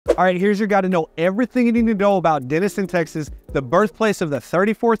All right, here's your guide to know everything you need to know about Denison, Texas, the birthplace of the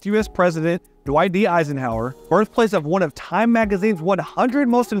 34th U.S. President, Dwight D. Eisenhower, birthplace of one of Time Magazine's 100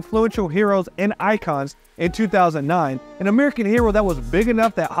 most influential heroes and icons in 2009, an American hero that was big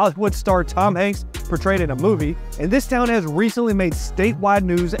enough that Hollywood star Tom Hanks portrayed in a movie, and this town has recently made statewide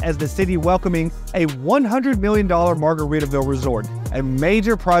news as the city welcoming a $100 million Margaritaville resort, a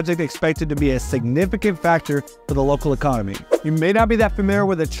major project expected to be a significant factor for the local economy. You may not be that familiar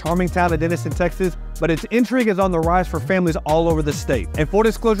with the charming town of Denison, Texas, but its intrigue is on the rise for families all over the state. And full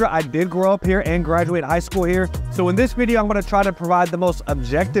disclosure, I did grow up here and graduate high school here, so in this video I'm going to try to provide the most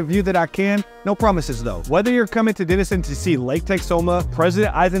objective view that I can. No promises though. Whether you're coming to Denison to see Lake Texoma,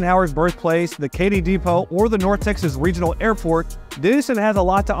 President Eisenhower's birthplace, the Katy Depot, or the North Texas Regional Airport, Denison has a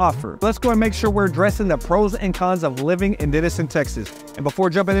lot to offer. Let's go and make sure we're addressing the pros and cons of living in Denison, Texas. And before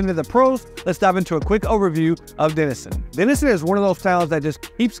jumping into the pros, let's dive into a quick overview of Denison. Denison is one of those towns that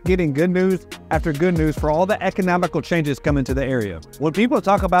just keeps getting good news after good news for all the economical changes coming to the area. When people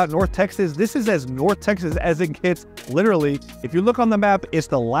talk about North Texas, this is as North Texas as it gets. Literally, if you look on the map, it's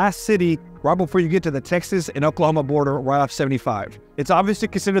the last city right before you get to the Texas and Oklahoma border right off 75. It's obviously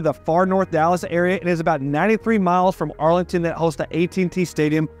considered the far north Dallas area and is about 93 miles from Arlington that hosts the AT&T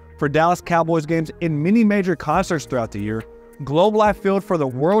Stadium for Dallas Cowboys games and many major concerts throughout the year, Globe Life Field for the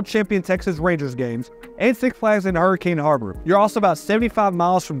world champion Texas Rangers games, and Six Flags in Hurricane Harbor. You're also about 75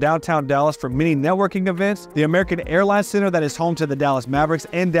 miles from downtown Dallas for many networking events, the American Airlines Center that is home to the Dallas Mavericks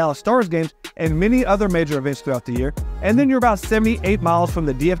and Dallas Stars games, and many other major events throughout the year. And then you're about 78 miles from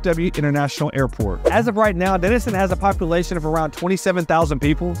the DFW International Airport. As of right now, Denison has a population of around 27,000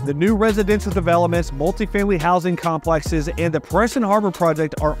 people. The new residential developments, multifamily housing complexes, and the Preston Harbor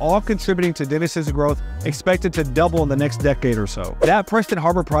project are all contributing to Denison's growth, expected to double in the next decade or so. That Preston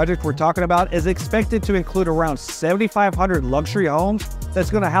Harbor project we're talking about is expected to include around 7,500 luxury homes that's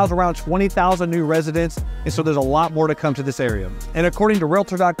going to house around 20,000 new residents, and so there's a lot more to come to this area. And according to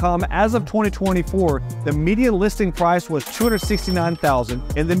Realtor.com, as of 2024, the median listing price was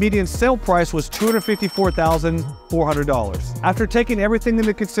 $269,000 and the median sale price was $254,400. After taking everything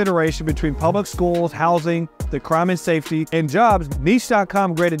into consideration between public schools, housing, the crime and safety, and jobs,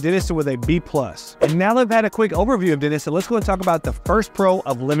 Niche.com graded Denison with a B+. And now that I've had a quick overview of Denison, let's go and talk about the first pro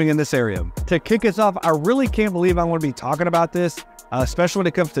of living in this area. To kick us off, I really can't believe I'm going to be talking about this, especially when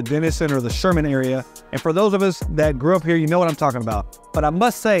it comes to Denison or the Sherman area. And for those of us that grew up here, you know what I'm talking about. But I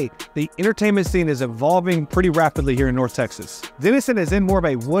must say, the entertainment scene is evolving pretty rapidly here in North Texas. Denison is in more of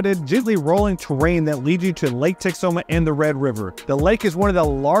a wooded, gently rolling terrain that leads you to Lake Texoma and the Red River. The lake is one of the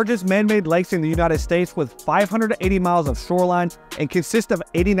largest man-made lakes in the United States with 580 miles of shoreline and consists of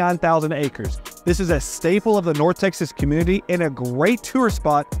 89,000 acres. This is a staple of the North Texas community and a great tourist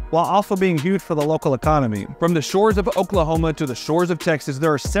spot while also being huge for the local economy. From the shores of Oklahoma to the shores of Texas,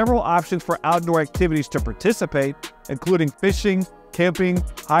 there are several options for outdoor activities to participate, including fishing, camping,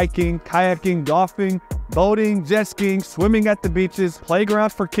 hiking, kayaking, golfing, boating, jet skiing, swimming at the beaches,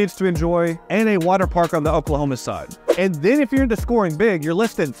 playgrounds for kids to enjoy, and a water park on the Oklahoma side. And then if you're into scoring big, you're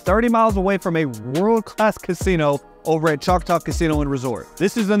less than 30 miles away from a world-class casino over at Choctaw Casino and Resort.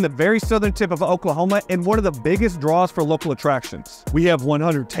 This is on the very southern tip of Oklahoma and one of the biggest draws for local attractions. We have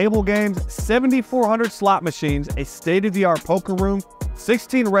 100 table games, 7,400 slot machines, a state-of-the-art poker room,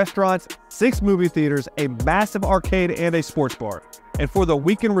 16 restaurants, 6 movie theaters, a massive arcade, and a sports bar. And for the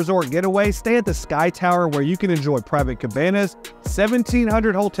weekend resort getaway, stay at the Sky Tower where you can enjoy private cabanas,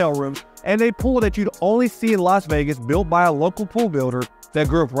 1,700 hotel rooms, and a pool that you'd only see in Las Vegas built by a local pool builder that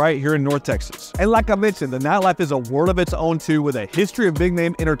grew up right here in North Texas. And like I mentioned, the nightlife is a world of its own too, with a history of big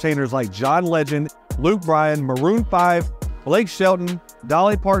name entertainers like John Legend, Luke Bryan, Maroon 5, Blake Shelton,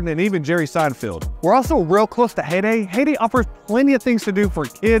 Dolly Parton, and even Jerry Seinfeld. We're also real close to Heyday. Heyday offers plenty of things to do for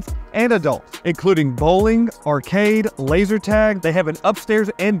kids and adults, including bowling, arcade, laser tag. They have an upstairs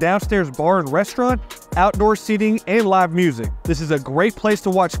and downstairs bar and restaurant, outdoor seating, and live music. This is a great place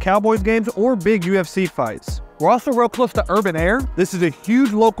to watch Cowboys games or big UFC fights. We're also real close to Urban Air. This is a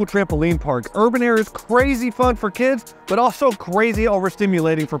huge local trampoline park. Urban Air is crazy fun for kids, but also crazy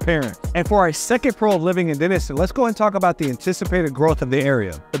overstimulating for parents. And for our second pro of living in Denison, let's go and talk about the anticipated growth of the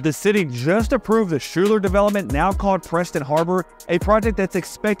area. The city just approved the Schuler Development, now called Preston Harbor, a project that's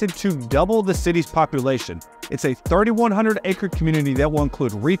expected to double the city's population. It's a 3,100 acre community that will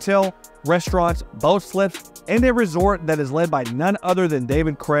include retail, restaurants, boat slips, and a resort that is led by none other than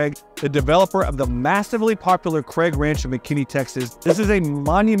David Craig, the developer of the massively popular Craig Ranch in McKinney, Texas. This is a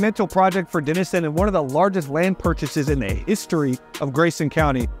monumental project for Denison and one of the largest land purchases in the history of Grayson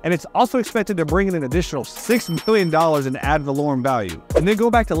County, and it's also expected to bring in an additional $6 million in ad valorem value. And then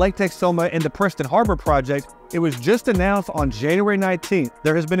go back to Lake Texoma and the Preston Harbor project. It was just announced on January 19th.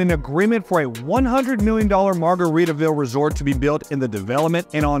 There has been an agreement for a $100 million Margaritaville resort to be built in the development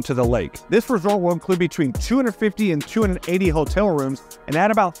and onto the lake. This resort will include between 250 and 280 hotel rooms and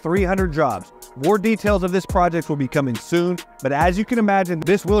add about 300 jobs. More details of this project will be coming soon, but as you can imagine,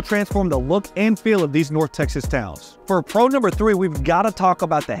 this will transform the look and feel of these North Texas towns. For pro number 3, we've got to talk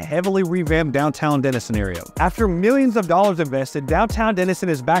about the heavily revamped downtown Denison area. After millions of dollars invested, downtown Denison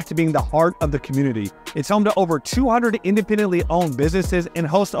is back to being the heart of the community. It's home to over 200 independently owned businesses and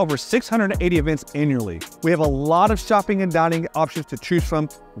hosts over 680 events annually. We have a lot of shopping and dining options to choose from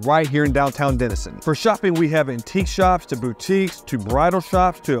right here in downtown Denison. For shopping, we have antique shops to boutiques to bridal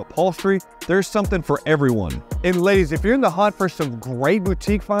shops to upholstery. There's something for everyone. And ladies, if you're in the hunt for some great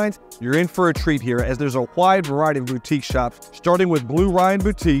boutique finds, you're in for a treat here, as there's a wide variety of boutique shops, starting with Blue Ryan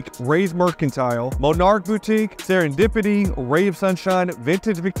Boutique, Ray's Mercantile, Monarch Boutique, Serendipity, Ray of Sunshine,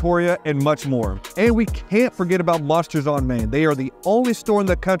 Vintage Victoria, and much more. And we can't forget about Monsters on Main. They are the only store in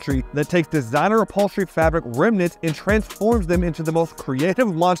the country that takes designer upholstery fabric remnants and transforms them into the most creative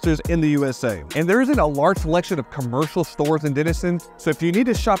monsters in the USA. And there isn't a large selection of commercial stores in Denison, so if you need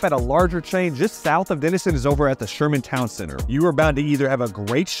to shop at a larger chain just south of Denison is over at the Sherman Town Center. You are bound to either have a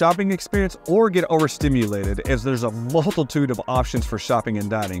great shopping experience or get overstimulated, as there's a multitude of options for shopping and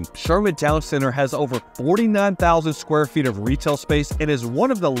dining. Sherman Town Center has over 49,000 square feet of retail space and is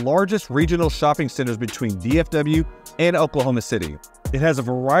one of the largest regional shopping centers between DFW and Oklahoma City. It has a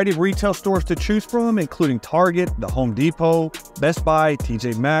variety of retail stores to choose from, including Target, the Home Depot, Best Buy,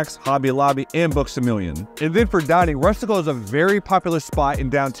 TJ Maxx, Hobby Lobby, and Books A Million. And then for dining, Rustico is a very popular spot in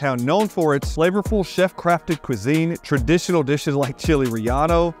downtown known for its flavorful chef-crafted cuisine. Traditional dishes like chili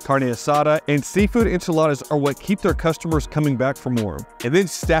relleno, carne asada, and seafood enchiladas are what keep their customers coming back for more. And then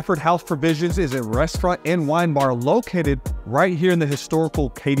Stafford House Provisions is a restaurant and wine bar located right here in the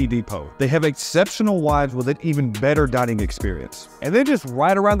historical Katy Depot. They have exceptional wines with an even better dining experience. And then just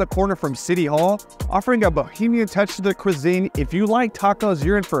right around the corner from City Hall, offering a bohemian touch to the cuisine. If you like tacos,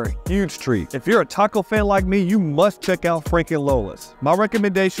 you're in for a huge treat. If you're a taco fan like me, you must check out Frank and Lola's. My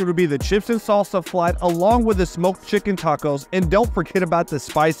recommendation would be the chips and salsa flight along with the smoked chicken tacos, and don't forget about the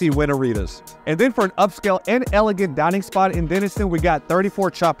spicy Winneritas. And then for an upscale and elegant dining spot in Denison, we got 34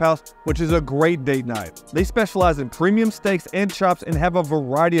 Chop House, which is a great date night. They specialize in premium steaks and chops and have a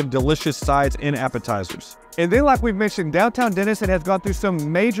variety of delicious sides and appetizers. And then, like we've mentioned, downtown Denison has gone through some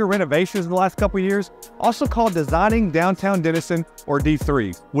major renovations in the last couple years, also called Designing Downtown Denison, or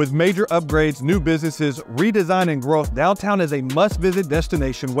D3. With major upgrades, new businesses, redesign, and growth, downtown is a must-visit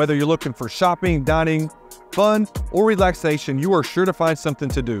destination. Whether you're looking for shopping, dining, fun, or relaxation, you are sure to find something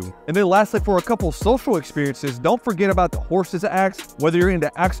to do. And then lastly, for a couple social experiences, don't forget about the Horses Axe. Whether you're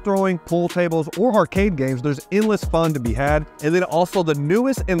into axe throwing, pool tables, or arcade games, there's endless fun to be had. And then also the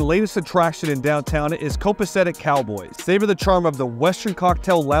newest and latest attraction in downtown is Copacetic Cowboys. Savor the charm of the Western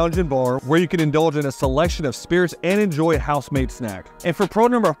Cocktail Lounge and Bar, where you can indulge in a selection of spirits and enjoy a house-made snack. And for pro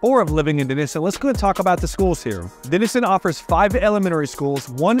number 4 of living in Denison, let's go and talk about the schools here. Denison offers 5 elementary schools,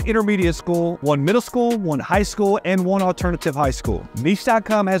 1 intermediate school, 1 middle school, 1 high school, and 1 alternative high school.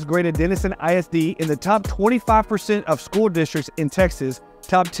 Niche.com has graded Denison ISD in the top 25% of school districts in Texas,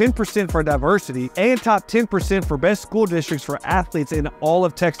 top 10% for diversity, and top 10% for best school districts for athletes in all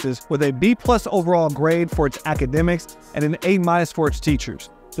of Texas, with a B+ overall grade for its academics and an A- for its teachers.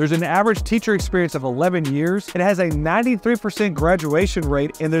 There's an average teacher experience of 11 years. It has a 93% graduation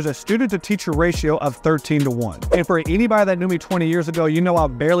rate, and there's a student-to-teacher ratio of 13:1. And for anybody that knew me 20 years ago, you know I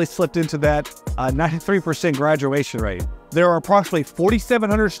barely slipped into that 93% graduation rate. There are approximately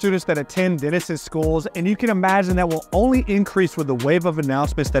 4,700 students that attend Denison schools, and you can imagine that will only increase with the wave of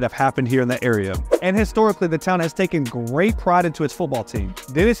announcements that have happened here in the area. And historically, the town has taken great pride into its football team.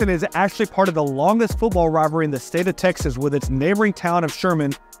 Denison is actually part of the longest football rivalry in the state of Texas, with its neighboring town of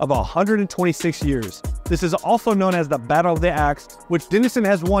Sherman of 126 years. This is also known as the Battle of the Axe, which Denison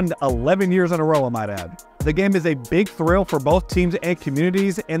has won 11 years in a row, I might add. The game is a big thrill for both teams and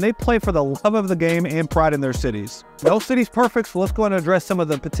communities, and they play for the love of the game and pride in their cities. No city's perfect, so let's go ahead and address some of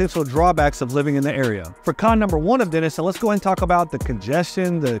the potential drawbacks of living in the area. For con number 1 of Denison, let's go ahead and talk about the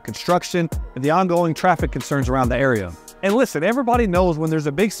congestion, the construction, and the ongoing traffic concerns around the area. And listen, everybody knows when there's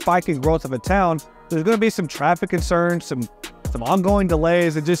a big spike in growth of a town, there's going to be some traffic concerns, some some ongoing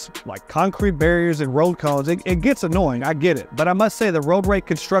delays and just like concrete barriers and road cones. It gets annoying, I get it. But I must say the road rate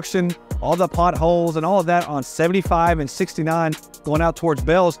construction, all the potholes and all of that on 75 and 69 going out towards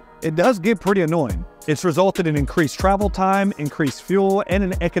Bells, it does get pretty annoying. It's resulted in increased travel time, increased fuel, and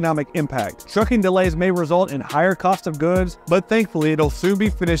an economic impact. Trucking delays may result in higher cost of goods, but thankfully it'll soon be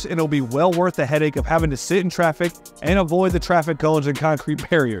finished and it'll be well worth the headache of having to sit in traffic and avoid the traffic cones and concrete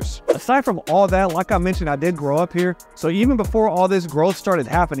barriers. Aside from all that, like I mentioned, I did grow up here, so even before all this growth started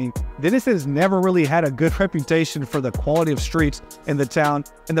happening, Denison's never really had a good reputation for the quality of streets in the town,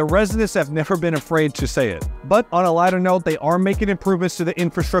 and the residents have never been afraid to say it. But on a lighter note, they are making improvements to the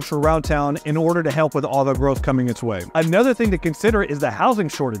infrastructure around town in order to help with all the growth coming its way. Another thing to consider is the housing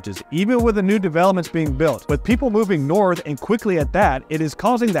shortages. Even with the new developments being built, with people moving north and quickly at that, it is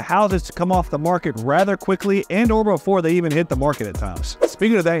causing the houses to come off the market rather quickly and or before they even hit the market at times.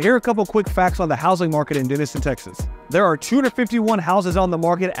 Speaking of that, here are a couple quick facts on the housing market in Denison, Texas. There are 251 houses on the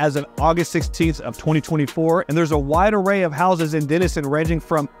market as of August 16th of 2024, and there's a wide array of houses in Denison ranging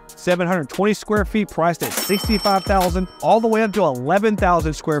from 720 square feet priced at $65,000 all the way up to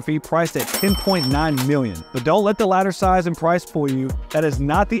 11,000 square feet priced at $10.9 million. But don't let the latter size and price fool you. That is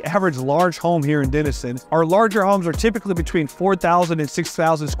not the average large home here in Denison. Our larger homes are typically between 4,000 and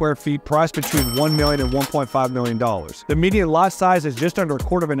 6,000 square feet priced between $1 million and $1.5 million. The median lot size is just under a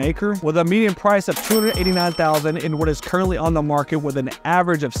quarter of an acre with a median price of $289,000 in what is currently on the market with an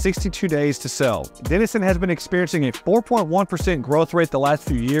average of 62 days to sell. Denison has been experiencing a 4.1% growth rate the last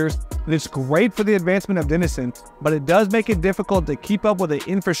few years, and it's great for the advancement of Denison, but it does make it difficult to keep up with the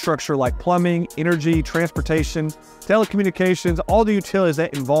infrastructure like plumbing, energy, transportation, telecommunications, all the utilities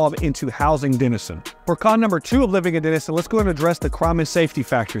that involve into housing Denison. For con number 2 of living in Denison, let's go and address the crime and safety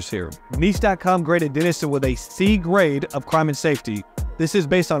factors here. Niche.com graded Denison with a C grade of crime and safety. This is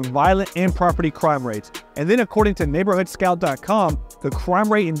based on violent and property crime rates. And then according to neighborhoodscout.com, the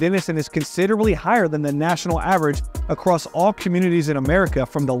crime rate in Denison is considerably higher than the national average across all communities in America,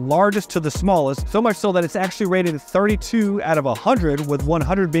 from the largest to the smallest, so much so that it's actually rated 32 out of 100, with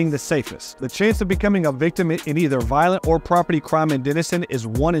 100 being the safest. The chance of becoming a victim in either violent or property crime in Denison is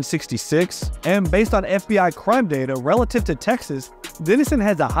 1 in 66. And based on FBI crime data relative to Texas, Denison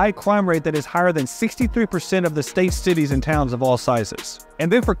has a high crime rate that is higher than 63% of the state cities and towns of all sizes.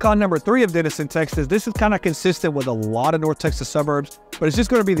 And then for con number 3 of Denison, Texas, this is kind of consistent with a lot of North Texas suburbs, but it's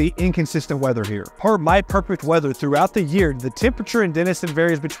just going to be the inconsistent weather here. Per My Perfect Weather, throughout the year, the temperature in Denison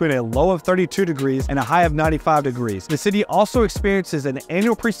varies between a low of 32 degrees and a high of 95 degrees. The city also experiences an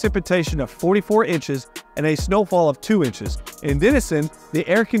annual precipitation of 44 inches and a snowfall of 2 inches. In Denison, the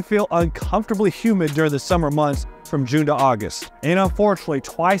air can feel uncomfortably humid during the summer months from June to August. And unfortunately,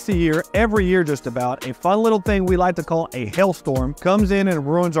 twice a year, every year just about, a fun little thing we like to call a hailstorm comes in and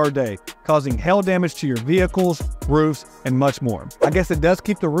ruins our day, causing hail damage to your vehicles, roofs, and much more. I guess it does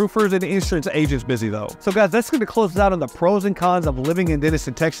keep the roofers and insurance agents busy though. So guys, that's going to close out on the pros and cons of living in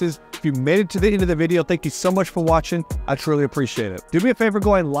Denison, Texas. If you made it to the end of the video, thank you so much for watching. I truly appreciate it. Do me a favor,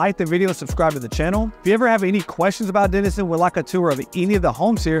 go and like the video and subscribe to the channel. If you ever have any questions about Denison, would like a tour of any of the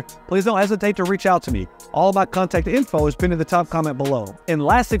homes here, please don't hesitate to reach out to me. All of my contact info is pinned in the top comment below. And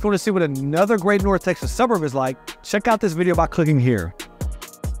lastly, if you want to see what another great North Texas suburb is like, check out this video by clicking here.